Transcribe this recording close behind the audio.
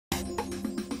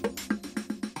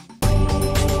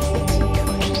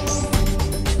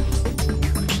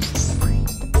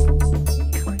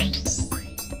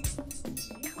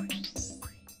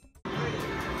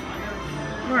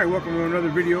welcome to another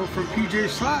video from PJ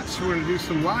Slots. We're going to do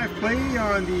some live play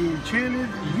on the Enchanted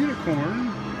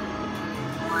Unicorn.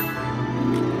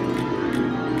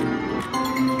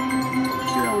 Let's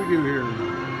see how we do here.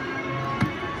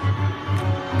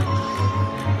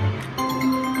 I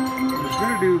was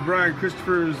going to do Brian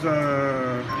Christopher's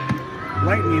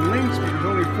Lightning Links, but there's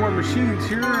only 4 machines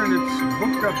here and it's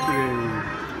booked up today.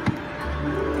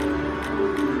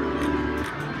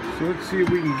 So let's see if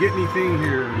we can get anything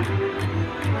here.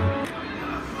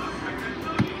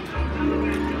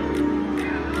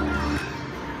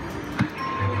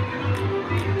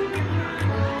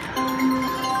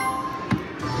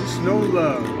 Just no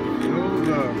love. No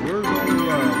love. Where's all the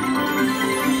love?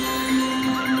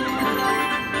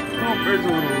 Oh, there's a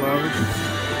little love.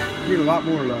 We need a lot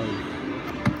more love.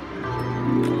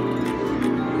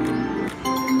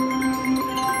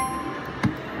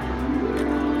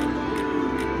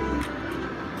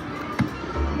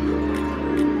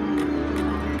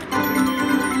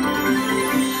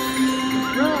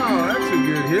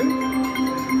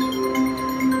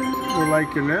 We're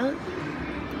liking that.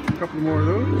 A couple more of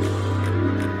those.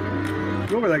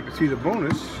 We would like to see the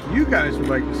bonus. You guys would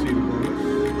like to see the bonus.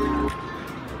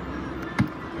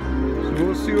 So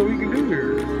we'll see what we can do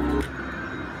here.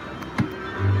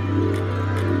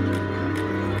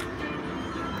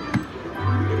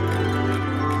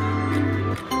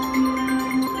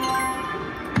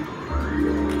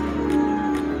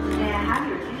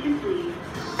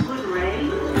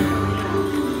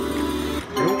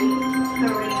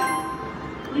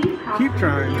 Keep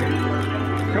trying.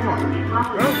 Come on.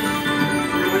 Oh,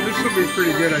 this will be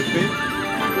pretty good, I think.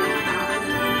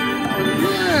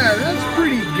 Yeah, that's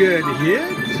pretty good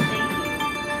hit.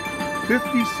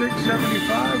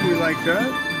 56.75. We like that.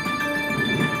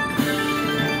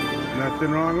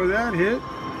 Nothing wrong with that hit.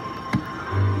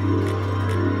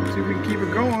 Let's see if we can keep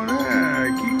it going.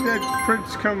 Keep that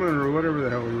prince coming, or whatever the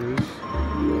hell it is.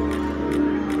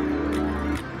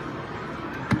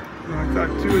 I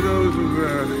thought 2 of those was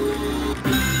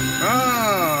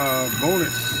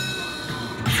bonus.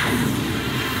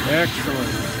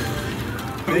 Excellent.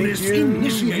 Bonus Thank you,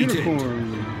 initiated. Unicorn.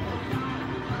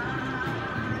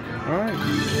 All right.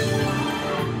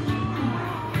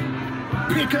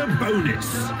 Pick a bonus.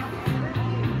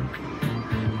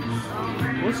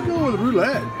 Let's go with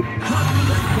roulette.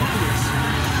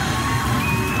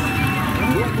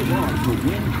 Roll the ball for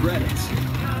win credits.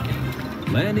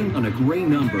 Landing on a gray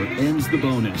number ends the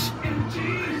bonus.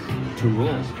 To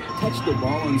roll, touch the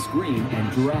ball on screen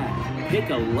and drag. Pick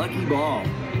a lucky ball.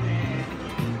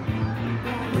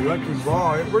 A lucky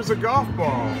ball. Where's the golf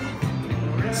ball?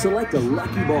 Select a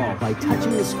lucky ball by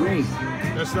touching the screen.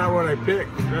 That's not what I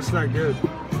picked. That's not good.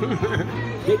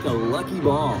 Pick a lucky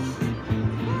ball.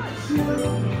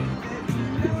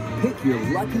 Pick your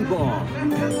lucky ball.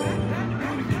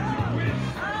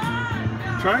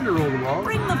 Trying to roll the ball.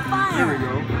 Bring the fire. There we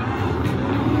go.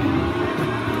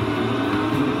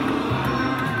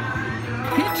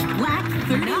 Pitch black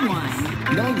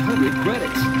 31. 900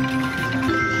 credits.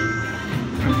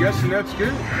 I'm guessing that's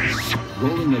good.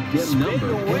 Rolling a dim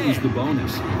number wins the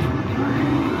bonus.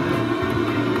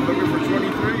 Looking for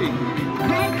 23.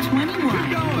 Red 21.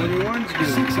 21's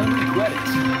good. 600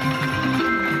 credits.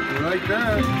 I like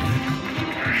that.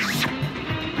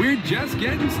 We're just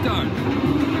getting started.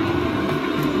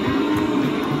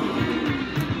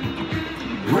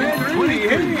 Red 20.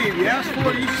 Hey, if you asked for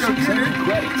it, you shall get it.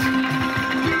 Credits.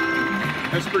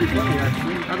 That's pretty funny,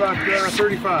 actually. How about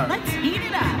 35? Let's heat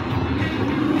it up.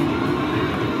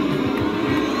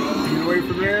 Get away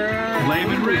from there.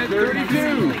 Flaming red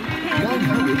 32.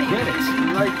 100 credits.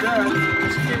 Like that.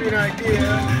 Just to give you an idea.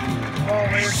 All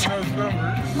answer those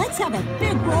numbers. Let's have a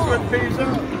big That's roll. what pays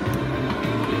out.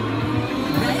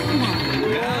 Red 1.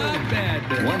 Not bad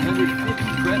there. 150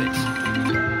 credits.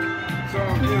 It's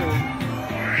all good.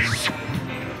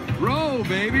 Roll,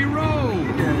 baby, roll.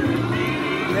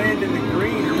 Land in the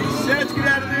green. Resets. Get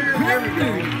out of there. There we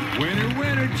go. Winner,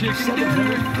 winner, chicken 700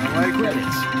 dinner. I like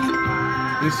credits.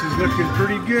 This is looking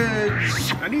pretty good.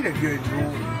 I need a good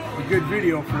roll, a good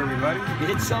video for everybody.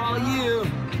 It's all you.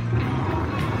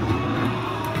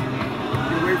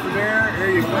 Get away from there.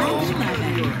 There you go.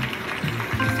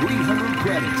 300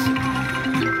 credits.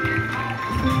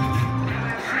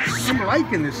 I'm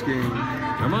liking this game.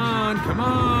 Come on, come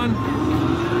on.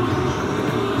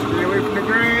 Stay away from the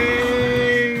green.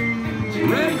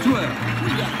 Red 12.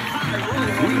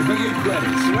 300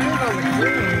 credits. Land on the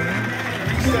green.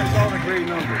 Resets all the great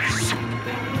numbers.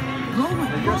 Rolling,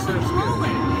 guess that's good.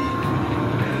 rolling.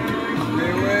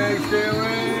 Stay away, stay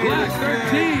away. Black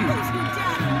 13.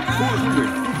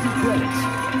 450 credits.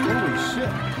 Holy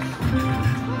shit.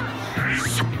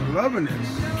 loving this.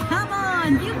 Come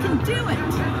on, you can do it.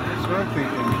 That's what I'm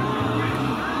thinking.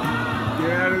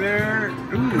 Get out of there.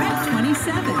 Ooh. Red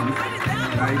 27.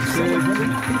 Nice.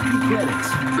 750 credits.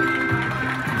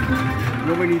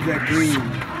 Nobody needs that green.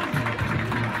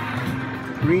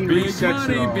 Green Big resets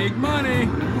it money, all. big money.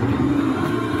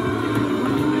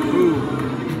 Ooh.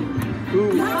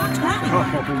 Ooh. Red 20. Oh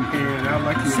man, how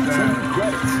lucky is 600 that?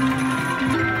 credits.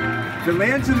 If it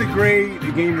lands in the gray,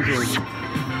 the game is over.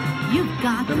 You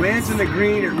got If it this. lands in the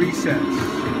green, it resets.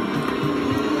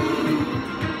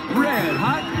 Red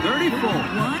hot 34.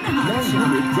 100 shot.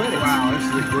 100 credits. Wow, this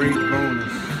is a great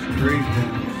bonus. Great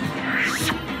bonus.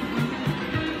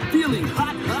 Feeling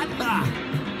hot, hot, hot.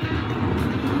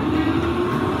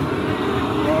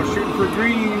 We're all shooting for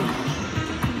green.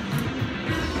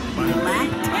 Black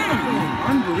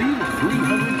 10. Unbelievable.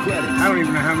 300 credits. I don't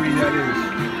even know how many that is.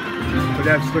 But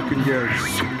that's looking good.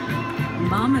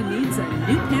 Mama needs a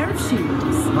new pair of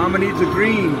shoes. Mama needs a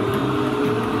green.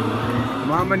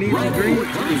 Mama needs a green.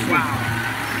 Wow.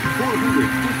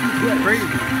 450 credits. Crazy.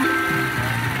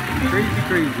 Crazy,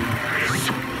 crazy.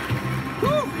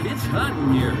 Woo, it's hot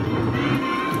in here.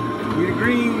 Need a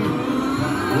green.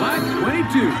 Black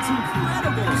 22. It's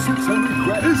incredible. 600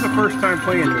 credits. This is the first time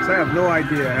playing this. I have no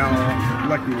idea how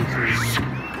lucky this is.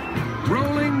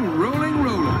 Rolling, rolling,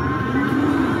 rolling.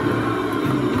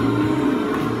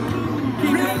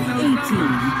 Red 18.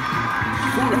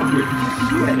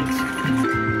 450 credits.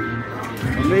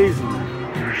 Amazing.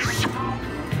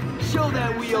 Show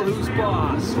that wheel who's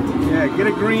boss. Yeah, get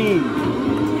a green. A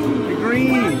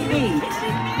green. 8.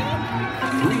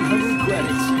 300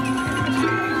 credits.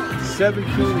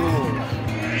 17 rolls.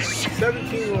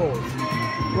 17 rolls.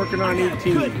 Working on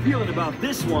 18. Good feeling about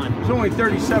this one. There's only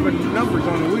 37 numbers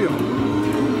on the wheel.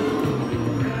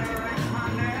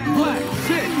 Black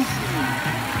 6.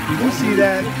 Did you see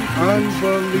that?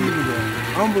 Unbelievable.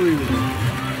 Unbelievable.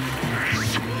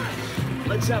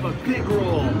 Let's have a big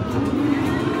roll. I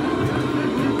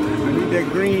need that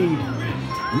green.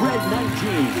 Red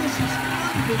 19.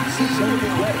 600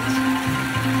 credits.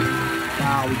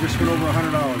 Wow, we just went over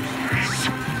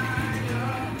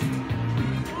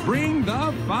 $100. Bring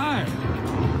the fire.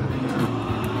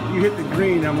 You hit the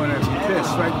green, I'm gonna piss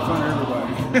right in front of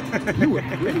everybody. You were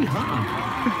pretty hot.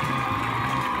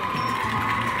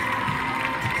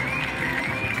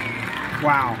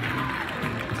 Wow.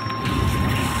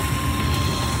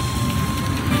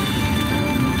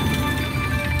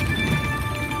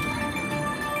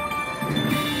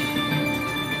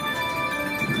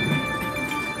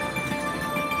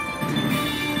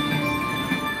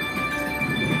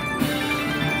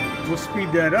 We'll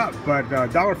speed that up, but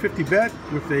 $1.50 bet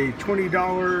with a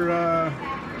 $20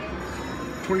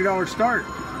 start.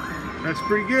 That's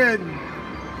pretty good.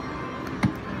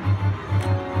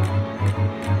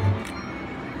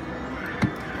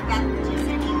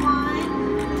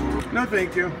 No,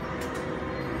 thank you.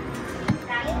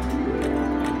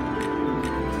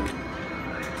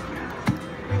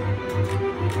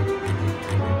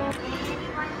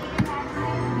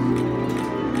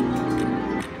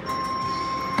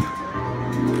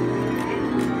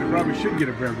 I probably should get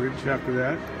a beverage after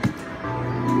that.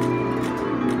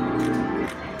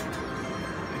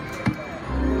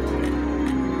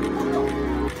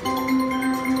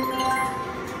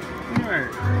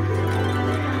 Alright.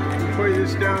 Play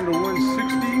this down to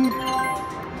 160.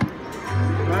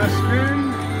 Last spin.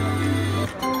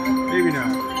 Maybe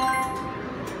not.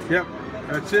 Yep,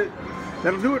 that's it.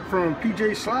 That'll do it from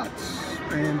PJ Slots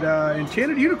and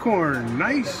Enchanted Unicorn.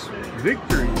 Nice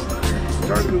victory.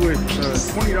 Started with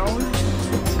 $20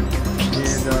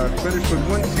 and finished with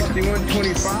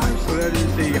 $161.25. So that is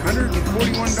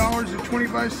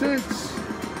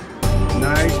 $141.25.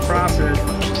 Nice profit.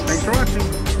 Thanks for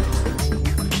watching.